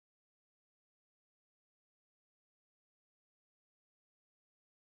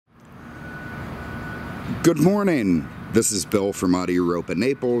Good morning. This is Bill from Audio Europa,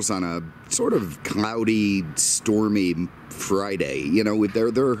 Naples on a sort of cloudy, stormy Friday. You know,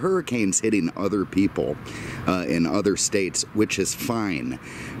 there are hurricanes hitting other people in other states, which is fine.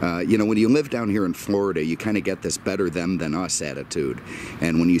 You know, when you live down here in Florida, you kind of get this better them than us attitude.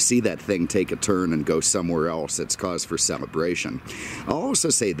 And when you see that thing take a turn and go somewhere else, it's cause for celebration. I'll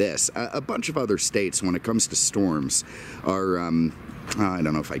also say this. A bunch of other states, when it comes to storms, are... I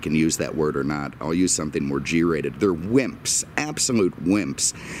don't know if I can use that word or not. I'll use something more G-rated. They're wimps, absolute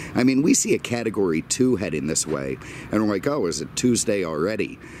wimps. I mean, we see a Category 2 heading this way, and we're like, oh, is it Tuesday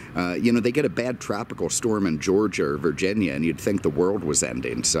already? You know, they get a bad tropical storm in Georgia or Virginia, and you'd think the world was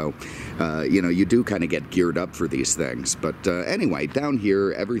ending. So, you know, you do kind of get geared up for these things. But anyway, down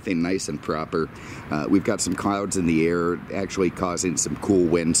here, everything nice and proper. We've got some clouds in the air, actually causing some cool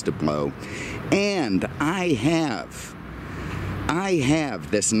winds to blow. And I have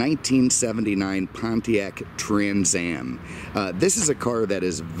this 1979 Pontiac Trans Am. This is a car that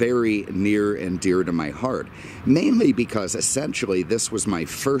is very near and dear to my heart, mainly because essentially this was my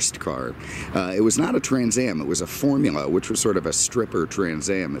first car. It was not a Trans Am, it was a Formula, which was sort of a stripper Trans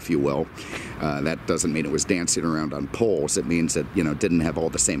Am, if you will. That doesn't mean it was dancing around on poles. It means that, you know, it didn't have all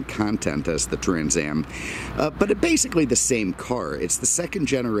the same content as the Trans Am. But it's basically the same car. It's the second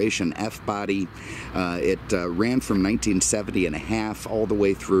generation F-body. It ran from 1970 and a half all the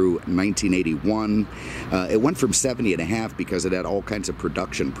way through 1981. It went from 70 and a half because it had all kinds of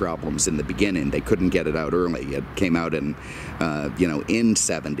production problems in the beginning. They couldn't get it out early. It came out in, you know, in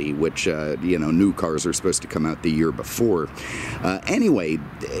 70, which, you know, new cars are supposed to come out the year before. Anyway,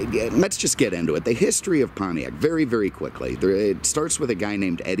 let's just get into it. The history of Pontiac, very, very quickly. It starts with a guy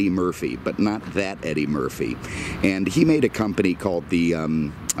named Eddie Murphy, but not that Eddie Murphy. And he made a company called the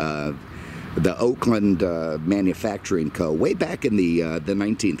Oakland Manufacturing Co. way back in the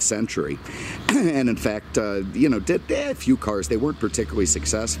 19th century. And in fact, you know, did a few cars. They weren't particularly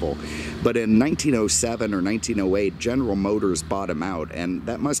successful. But in 1907 or 1908, General Motors bought him out, and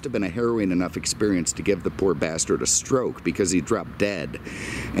that must have been a harrowing enough experience to give the poor bastard a stroke because he dropped dead.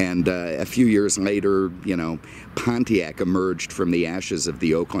 And a few years later, you know, Pontiac emerged from the ashes of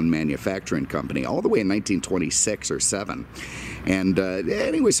the Oakland Manufacturing Company all the way in 1926 or 7. And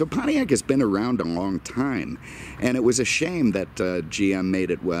anyway, so Pontiac has been around a long time, and it was a shame that GM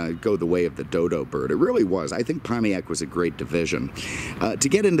made it go the way of the dodo bird. It really was. I think Pontiac was a great division. To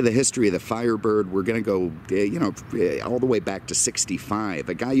get into the history of the Firebird, we're going to go, you know, all the way back to 65.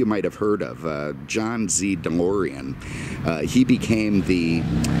 A guy you might have heard of, John Z. DeLorean. He became the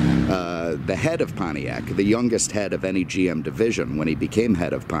head of Pontiac, the youngest head of any GM division when he became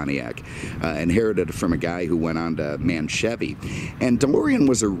head of Pontiac, inherited from a guy who went on to man Chevy. And DeLorean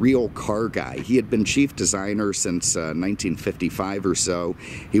was a real car guy. He had been chief designer since 1955 or so.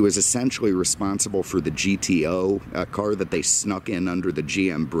 He was essentially responsible for the GTO, a car that they snuck in under the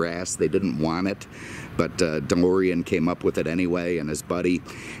GM brass. They didn't want it, but DeLorean came up with it anyway, and his buddy,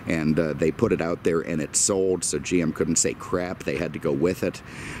 and they put it out there, and it sold, so GM couldn't say crap. They had to go with it.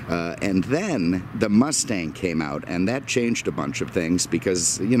 And then the Mustang came out, and that changed a bunch of things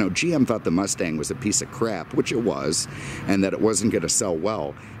because, you know, GM thought the Mustang was a piece of crap, which it was, and that it wasn't going to sell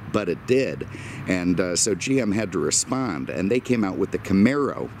well, but it did. And so GM had to respond, and they came out with the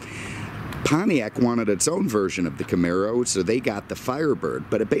Camaro. Pontiac wanted its own version of the Camaro, so they got the Firebird.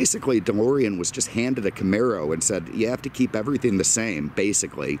 But basically, DeLorean was just handed a Camaro and said, you have to keep everything the same,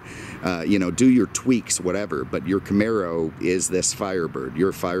 basically. You know, do your tweaks, whatever, but your Camaro is this Firebird.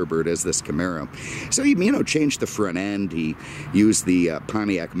 Your Firebird is this Camaro. So he, you know, changed the front end. He used the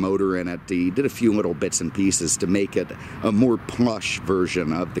Pontiac motor in it. He did a few little bits and pieces to make it a more plush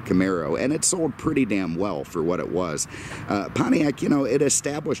version of the Camaro, and it sold pretty damn well for what it was. Pontiac, you know, it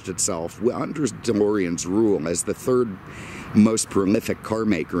established itself under DeLorean's rule as the third most prolific car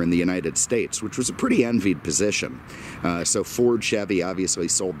maker in the United States, which was a pretty envied position. So Ford, Chevy obviously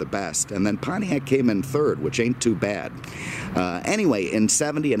sold the best, and then Pontiac came in third, which ain't too bad. Anyway, in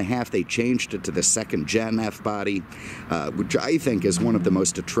 70 and a half, they changed it to the second gen F-body, which I think is one of the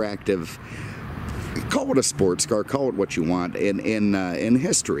most attractive, call it a sports car, call it what you want, in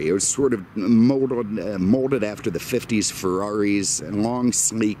history. It was sort of molded after the 50s Ferraris, long,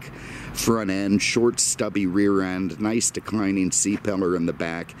 sleek front end, short, stubby rear end, nice declining C-pillar in the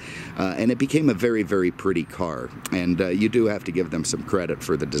back, and it became a very, very pretty car. And you do have to give them some credit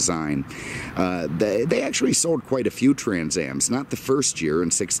for the design. They actually sold quite a few Trans Ams, not the first year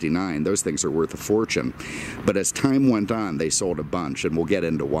in '69. Those things are worth a fortune. But as time went on, they sold a bunch, and we'll get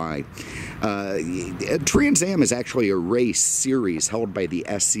into why. Trans Am is actually a race series held by the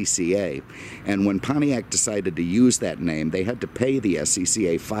SCCA, and when Pontiac decided to use that name, they had to pay the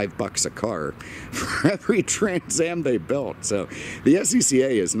SCCA $5 a car for every Trans Am they built. So the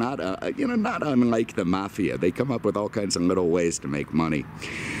SCCA is not, not unlike the mafia. They come up with all kinds of little ways to make money.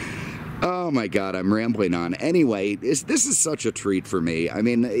 Oh my God, I'm rambling on. Anyway, this is such a treat for me. I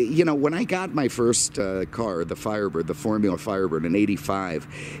mean, when I got my first car, the Firebird, the Formula Firebird in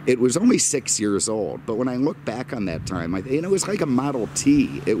 '85, it was only 6 years old. But when I look back on that time, it was like a Model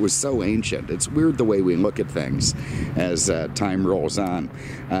T. It was so ancient. It's weird the way we look at things as time rolls on.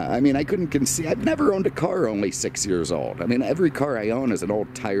 I mean, I couldn't conceive. I've never owned a car only 6 years old. I mean, every car I own is an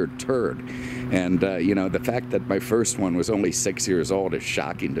old tired turd. And, the fact that my first one was only 6 years old is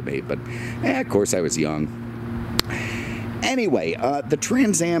shocking to me. But, of course, I was young. Anyway, the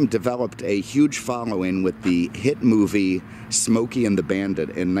Trans Am developed a huge following with the hit movie Smokey and the Bandit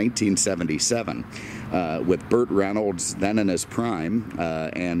in 1977, with Burt Reynolds, then in his prime,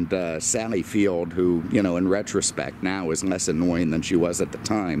 and Sally Field, who, in retrospect now is less annoying than she was at the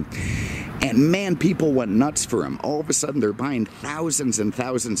time. And man, people went nuts for him. All of a sudden, they're buying thousands and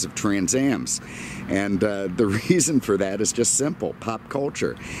thousands of Trans Ams. And the reason for that is just simple: pop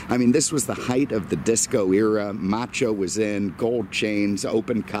culture. I mean, this was the height of the disco era. Macho was in, gold chains,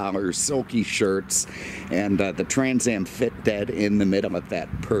 open collars, silky shirts, and the Trans Am fit dead in the middle of that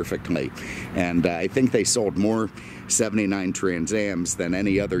perfectly. And I think they sold more 79 Trans Ams than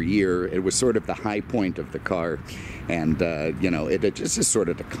any other year. It was sort of the high point of the car, and it just sort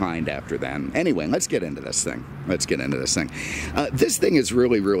of declined after that. Anyway, let's get into this thing. This thing is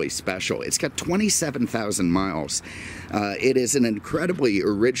really, really special. It's got 27,000 miles. It is an incredibly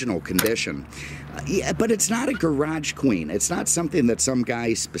original condition. Yeah, but it's not a garage queen. It's not something that some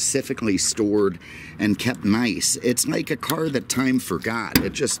guy specifically stored and kept nice. It's like a car that time forgot.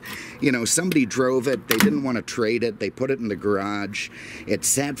 It just, somebody drove it. They didn't want to trade it. They put it in the garage. It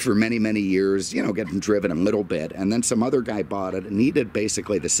sat for many, many years, getting driven a little bit. And then some other guy bought it, and he did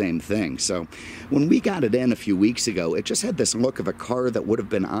basically the same thing. So when we got it in a few weeks ago, it just had this look of a car that would have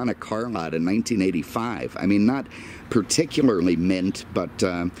been on a car lot in 1985. I mean, not particularly mint, but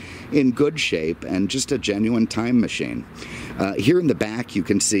in good shape, and just a genuine time machine. Here in the back, you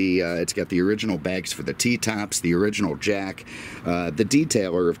can see it's got the original bags for the T-tops, the original jack. The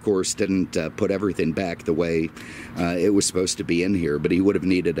detailer, of course, didn't put everything back the way it was supposed to be in here, but he would have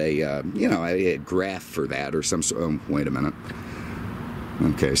needed a graph for that or some sort. Oh, wait a minute.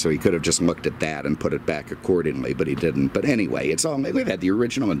 Okay, so he could have just looked at that and put it back accordingly, but he didn't. But anyway, it's all, we've had the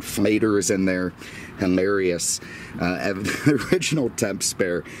original inflators in there, hilarious. The original temp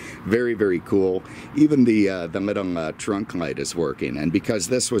spare, very, very cool. Even the little trunk light is working. And because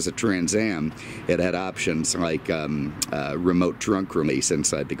this was a Trans Am, it had options like remote trunk release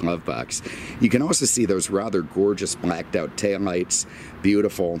inside the glove box. You can also see those rather gorgeous blacked out taillights.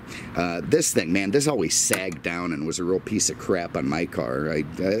 Beautiful. This thing, man, this always sagged down and was a real piece of crap on my car.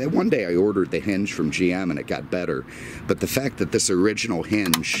 One day I ordered the hinge from GM and it got better, but the fact that this original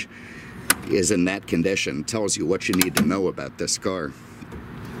hinge is in that condition tells you what you need to know about this car.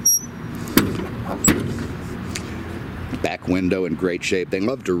 Back window in great shape. They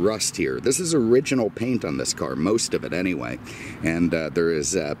love to rust here. This is original paint on this car, most of it anyway, and there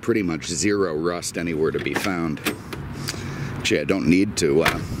is pretty much zero rust anywhere to be found. Actually, I don't need to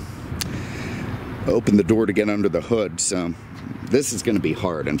open the door to get under the hood, so this is going to be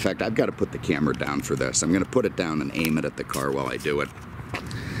hard. In fact, I've got to put the camera down for this. I'm going to put it down and aim it at the car while I do it.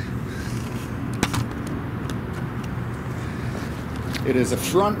 It is a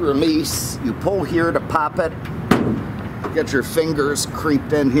front release. You pull here to pop it. Get your fingers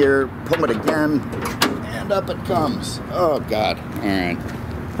creeped in here. Pull it again, and up it comes. Oh, God. All right.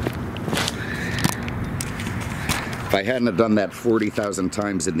 If I hadn't have done that 40,000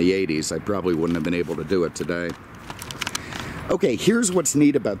 times in the 80s, I probably wouldn't have been able to do it today. Okay, here's what's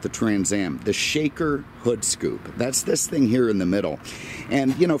neat about the Trans Am, the shaker hood scoop. That's this thing here in the middle.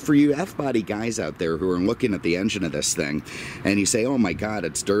 And, for you F-body guys out there who are looking at the engine of this thing, and you say, oh my God,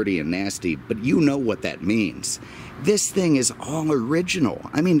 it's dirty and nasty, but you know what that means. This thing is all original.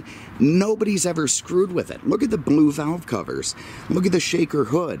 I mean, nobody's ever screwed with it. Look at the blue valve covers. Look at the shaker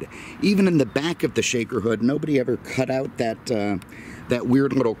hood. Even in the back of the shaker hood, nobody ever cut out that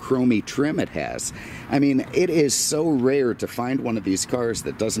weird little chromy trim it has. I mean, it is so rare to find one of these cars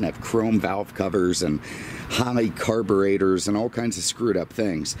that doesn't have chrome valve covers and Holley carburetors and all kinds of screwed up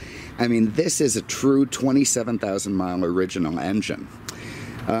things. I mean, this is a true 27,000 mile original engine.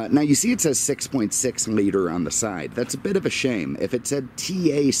 Now you see it says 6.6 liter on the side. That's a bit of a shame. If it said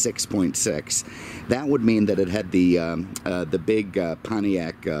TA 6.6, that would mean that it had the big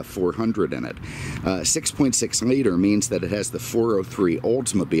Pontiac 400 in it. 6.6 liter means that it has the 403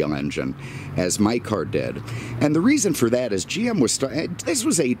 Oldsmobile engine, as my car did. And the reason for that is GM was this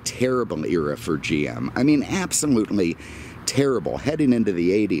was a terrible era for GM. I mean, absolutely terrible. Heading into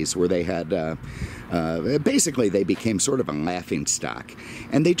the 80s, where they had basically they became sort of a laughing stock,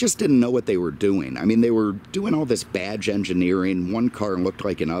 and they just didn't know what they were doing. I mean, they were doing all this badge engineering. One car looked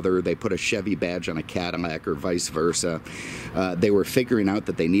like another. They put a Chevy badge on a Cadillac or vice versa. They were figuring out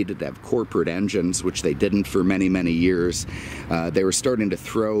that they needed to have corporate engines, which they didn't for many, many years. They were starting to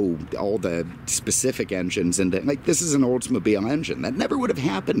throw all the specific engines into, like, this is an Oldsmobile engine. That never would have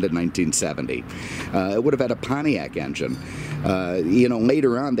happened in 1970. It would have had a Pontiac engine. You know,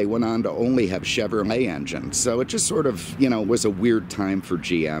 later on, they went on to only have Chevrolet engines. So it just sort of, you know, was a weird time for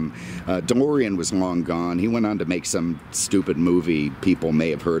GM. DeLorean was long gone. He went on to make some stupid movie people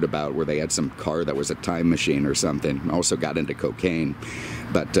may have heard about, where they had some car that was a time machine or something. Also got into cocaine.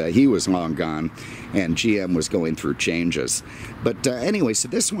 But he was long gone, and GM was going through changes. But anyway, so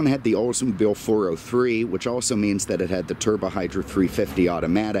this one had the Oldsmobile 403, which also means that it had the Turbo Hydra 350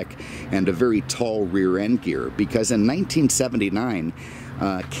 automatic and a very tall rear end gear, because in 1979,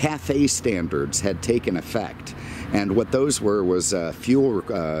 CAFE standards had taken effect. And what those were was fuel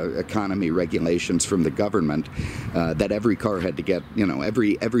economy regulations from the government that every car had to get, you know,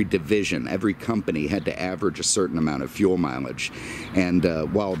 every division, every company had to average a certain amount of fuel mileage. And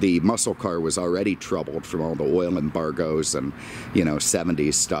while the muscle car was already troubled from all the oil embargoes and, you know,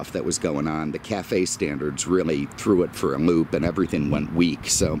 70s stuff that was going on, the CAFE standards really threw it for a loop, and everything went weak.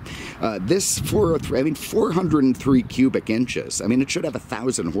 So this 403, I mean, 403 cubic inches. I mean, it should have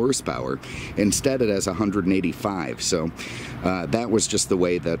 1,000 horsepower. Instead, it has 185. So that was just the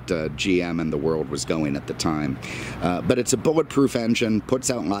way that GM and the world was going at the time. But it's a bulletproof engine,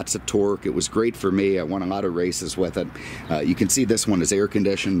 puts out lots of torque. It was great for me. I won a lot of races with it. You can see this one is air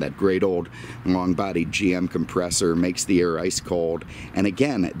conditioned. That great old long body GM compressor makes the air ice cold. And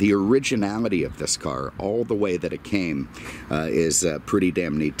again, the originality of this car, all the way that it came, is pretty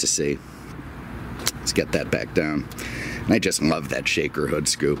damn neat to see. Let's get that back down. And I just love that shaker hood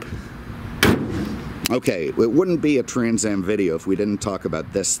scoop. Okay, it wouldn't be a Trans Am video if we didn't talk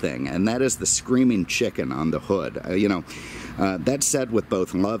about this thing, and that is the screaming chicken on the hood. You know, that's said with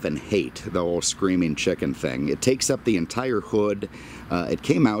both love and hate, the whole screaming chicken thing. It takes up the entire hood. It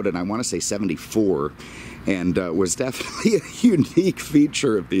came out in, I want to say, 74, and was definitely a unique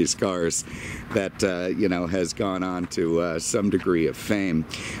feature of these cars that, you know, has gone on to some degree of fame.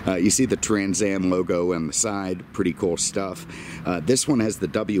 You see the Trans Am logo on the side, pretty cool stuff. This one has the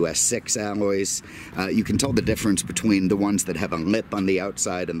WS6 alloys. You can tell the difference between the ones that have a lip on the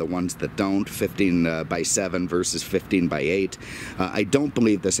outside and the ones that don't, 15x7 versus 15x8. I don't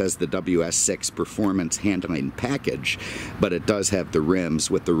believe this has the WS6 performance handling package, but it does have the rims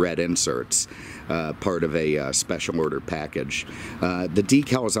with the red inserts. Part of a special order package. The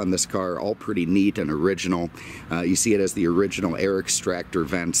decals on this car are all pretty neat and original. You see it as the original air extractor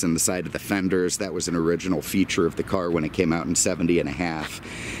vents in the side of the fenders. That was an original feature of the car when it came out in 70 and a half.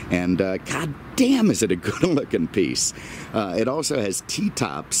 And god damn, is it a good looking piece. It also has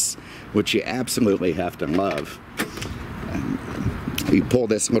T-tops, which you absolutely have to love. You pull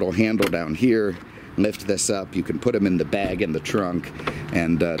this little handle down here, lift this up, you can put them in the bag in the trunk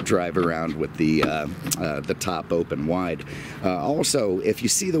and drive around with the top open wide. Also, if you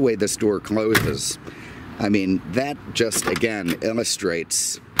see the way this door closes, I mean, that just again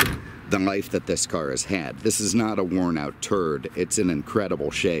illustrates the life that this car has had. This is not a worn out turd. It's in incredible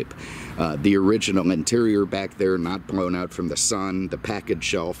shape. The original interior back there, not blown out from the sun, the package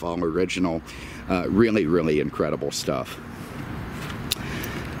shelf, all original. Really, really incredible stuff.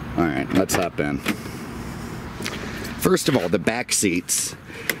 All right, let's hop in. First of all, the back seats.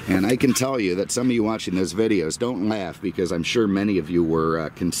 And I can tell you that some of you watching those videos, don't laugh, because I'm sure many of you were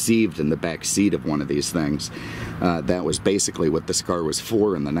conceived in the back seat of one of these things. That was basically what this car was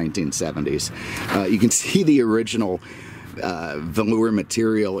for in the 1970s. You can see the original velour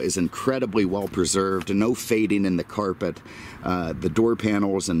material is incredibly well preserved, no fading in the carpet. The door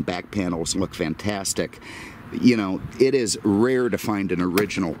panels and back panels look fantastic. You know, it is rare to find an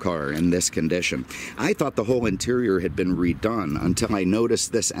original car in this condition. I thought the whole interior had been redone until I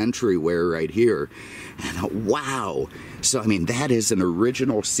noticed this entryway right here. And I thought, wow. So, I mean, that is an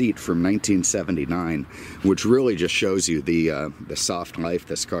original seat from 1979, which really just shows you the soft life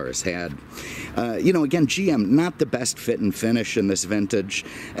this car has had. You know, again, GM, not the best fit and finish in this vintage.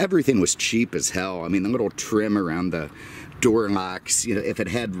 Everything was cheap as hell. I mean, the little trim around the door locks. You know, if it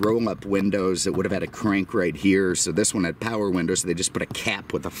had roll-up windows, it would have had a crank right here. So this one had power windows, so they just put a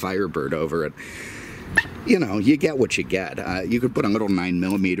cap with a Firebird over it. You know, you get what you get. You could put a little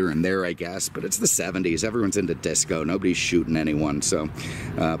 9mm in there, I guess, but it's the 70s. Everyone's into disco. Nobody's shooting anyone, so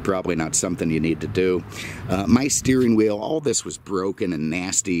probably not something you need to do. My steering wheel, all this was broken and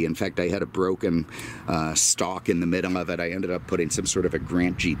nasty. In fact, I had a broken stalk in the middle of it. I ended up putting some sort of a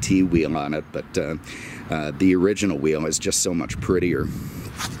Grant GT wheel on it, but the original wheel is just so much prettier.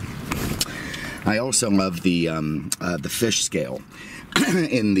 I also love the fish scale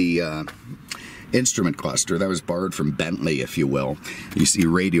in the instrument cluster. That was borrowed from Bentley, if you will. You see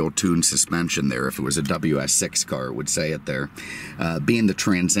radial tuned suspension there. If it was a WS6 car, it would say it there. Being the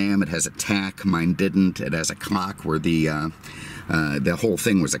Trans Am, it has a tack. Mine didn't. It has a clock where the whole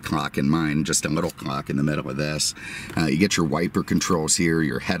thing was a clock in mine, just a little clock in the middle of this. You get your wiper controls here,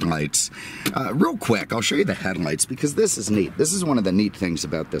 your headlights. Real quick, I'll show you the headlights because this is neat. This is one of the neat things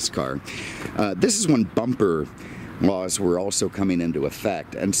about this car. This is when bumper laws were also coming into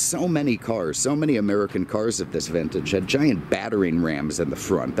effect, and so many cars, so many American cars of this vintage had giant battering rams in the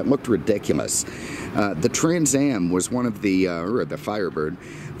front that looked ridiculous. The Trans Am was one of the, or the Firebird,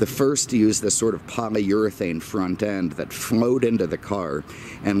 the first to use this sort of polyurethane front end that flowed into the car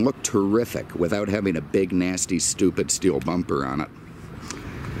and looked terrific without having a big, nasty, stupid steel bumper on it.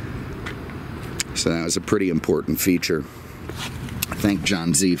 So that was a pretty important feature. Thank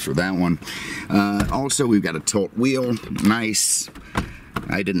John Z for that one. Also, we've got a tilt wheel. Nice.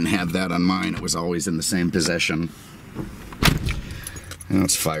 I didn't have that on mine. It was always in the same position. And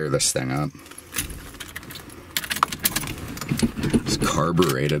let's fire this thing up. It's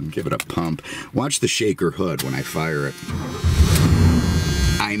carbureted. Give it a pump. Watch the shaker hood when I fire it.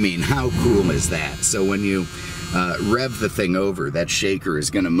 I mean, how cool is that? So when you rev the thing over, that shaker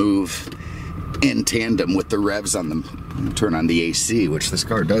is going to move in tandem with the revs on them. Turn on the AC, which this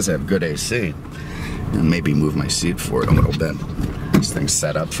car does have good AC. And maybe move my seat for it a little bit. This thing's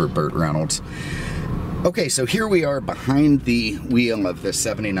set up for Burt Reynolds. Okay, so here we are behind the wheel of the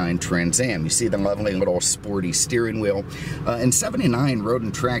 79 Trans Am. You see the lovely little sporty steering wheel. In 79, Road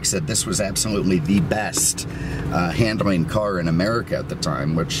and Track said this was absolutely the best handling car in America at the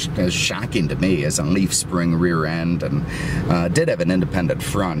time, which is shocking to me as a leaf spring rear end, and did have an independent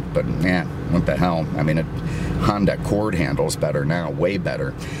front, but yeah, what the hell. I mean, Honda Accord handles better now, way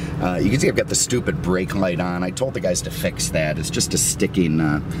better. You can see I've got the stupid brake light on. I told the guys to fix that. It's just a sticking,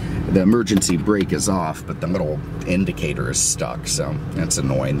 the emergency brake is off, but the little indicator is stuck, so that's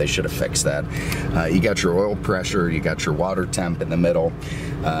annoying. They should have fixed that. You got your oil pressure, you got your water temp in the middle,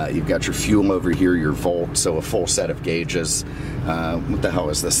 you've got your fuel over here, your volt, so a full set of gauges. What the hell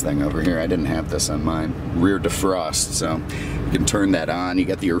is this thing over here? I didn't have this on mine. Rear defrost, so you can turn that on. You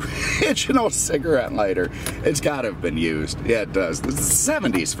got the original cigarette lighter. It's got to have been used. Yeah, it does. This is the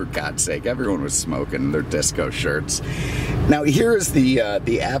 70s, for God's sake. Everyone was smoking their disco shirts. Now, here's the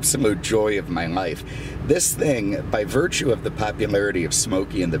absolute joy of my life. This thing, by virtue of the popularity of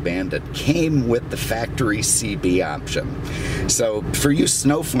Smokey and the Bandit, came with the factory CB option. So for you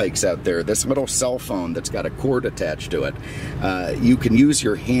snowflakes out there, this little cell phone that's got a cord attached to it, you can use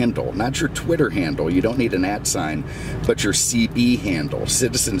your handle, not your Twitter handle, you don't need an @ sign, but your CB handle,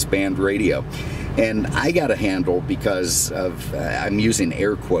 Citizens Band Radio. And I got a handle because of, I'm using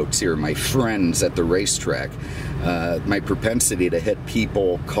air quotes here, my friends at the racetrack. My propensity to hit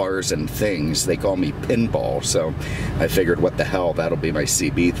people, cars, and things. They call me pinball, so I figured, what the hell, that'll be my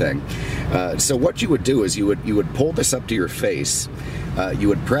CB thing. So what you would do is you would pull this up to your face, you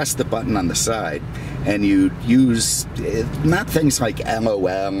would press the button on the side, and you'd use, not things like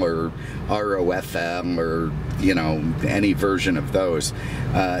LOL or ROFM or, you know, any version of those.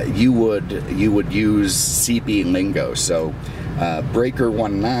 You would use CB lingo, so breaker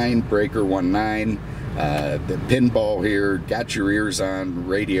 19, breaker 19, the pinball here, got your ears on,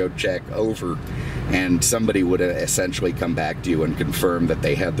 radio check, over, and somebody would essentially come back to you and confirm that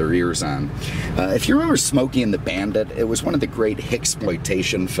they had their ears on. If you remember Smokey and the Bandit, it was one of the great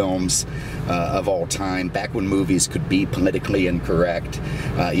Hicksploitation films of all time, back when movies could be politically incorrect.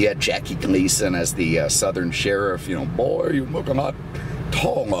 You had Jackie Gleason as the Southern Sheriff, you know, boy, you look a lot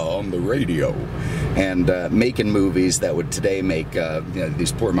taller on the radio, and making movies that would today make you know,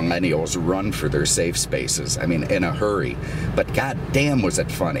 these poor millennials run for their safe spaces. I mean, in a hurry. But goddamn, was it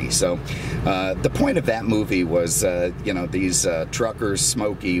funny. So the point of that movie was, you know, these truckers,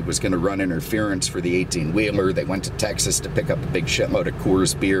 Smokey was going to run interference for the 18-wheeler. They went to Texas to pick up a big shitload of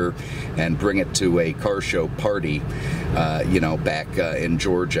Coors beer and bring it to a car show party, you know, back in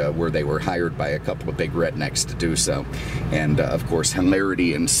Georgia, where they were hired by a couple of big rednecks to do so. And of course,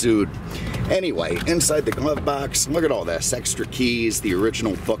 hilarity ensued. Anyway, inside the glove box, look at all this. Extra keys, the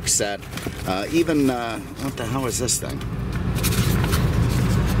original book set, even, what the hell is this thing?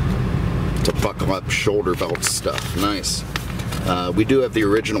 To buckle up shoulder belt stuff. Nice. We do have the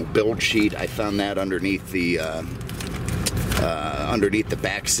original build sheet. I found that underneath the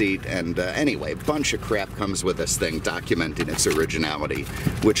back seat. And anyway, a bunch of crap comes with this thing documenting its originality,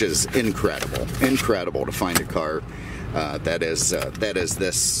 which is incredible. Incredible to find a car that is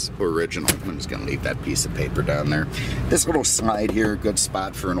this original. I'm just going to leave that piece of paper down there. This little slide here, good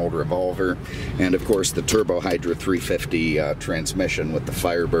spot for an old Revolver. And of course the Turbo Hydra 350 transmission with the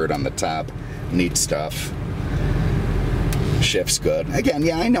Firebird on the top. Neat stuff. Shifts good. Again,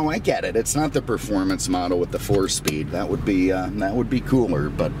 yeah, I know, I get it. It's not the performance model with the 4-speed. That would be cooler,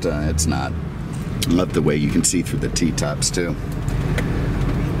 but it's not. I love the way you can see through the T-tops too.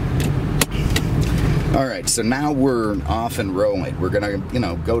 All right, so now we're off and rolling. We're gonna, you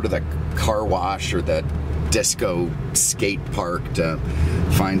know, go to the car wash or the disco skate park to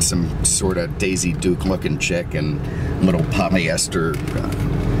find some sort of Daisy Duke looking chick and little polyester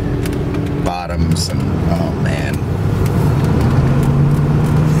bottoms, and oh man.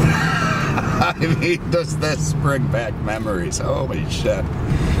 I mean, does this bring back memories? Holy shit.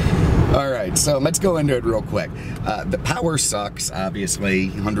 All right, so let's go into it real quick. The power sucks, obviously,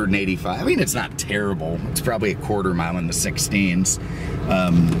 185. I mean, it's not terrible. It's probably a quarter mile in the 16s.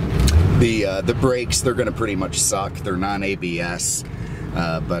 The brakes, they're gonna pretty much suck. They're non-ABS,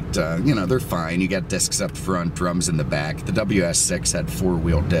 but you know, they're fine. You got discs up front, drums in the back. The WS6 had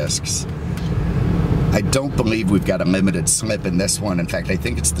 4-wheel discs. I don't believe we've got a limited slip in this one. In fact, I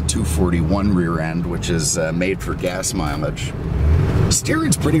think it's the 241 rear end, which is made for gas mileage.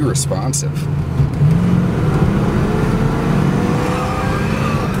 Steering's pretty responsive.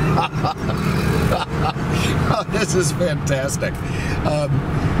 Oh, this is fantastic.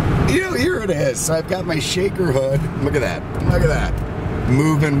 You know, here it is. So I've got my shaker hood. Look at that. Look at that.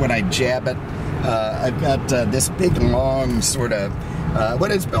 Moving when I jab it. I've got this big, long sort of,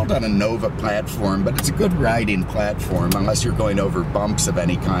 well, it's built on a Nova platform, but it's a good riding platform unless you're going over bumps of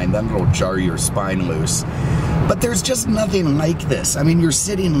any kind. Then it'll jar your spine loose. But there's just nothing like this. I mean, you're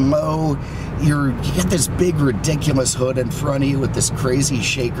sitting low, you get this big, ridiculous hood in front of you with this crazy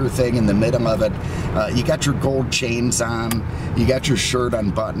shaker thing in the middle of it. You got your gold chains on, you got your shirt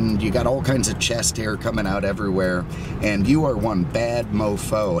unbuttoned, you got all kinds of chest hair coming out everywhere, and you are one bad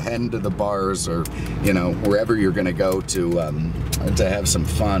mofo heading to the bars or, you know, wherever you're gonna go to have some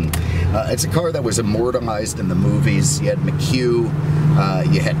fun. It's a car that was immortalized in the movies. You had McHugh,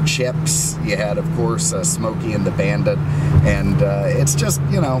 you had Chips, you had, of course, Smokey and the Bandit, and it's just,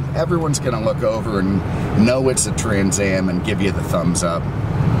 you know, everyone's gonna look over and know it's a Trans Am and give you the thumbs up.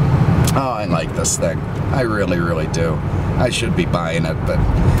 Oh, I like this thing. I really, really do. I should be buying it, but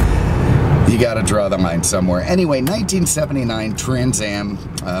you gotta draw the line somewhere. Anyway, 1979 Trans Am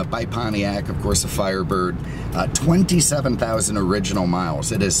by Pontiac, of course a Firebird, 27,000 original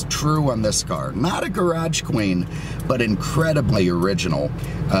miles. It is true on this car. Not a garage queen, but incredibly original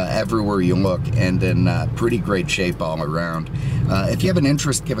everywhere you look, and in pretty great shape all around. If you have an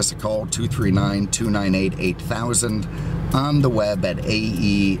interest, give us a call, 239-298-8000, on the web at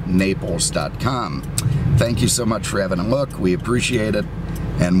aenaples.com. Thank you so much for having a look. We appreciate it.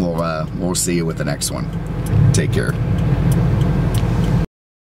 And we'll see you with the next one. Take care.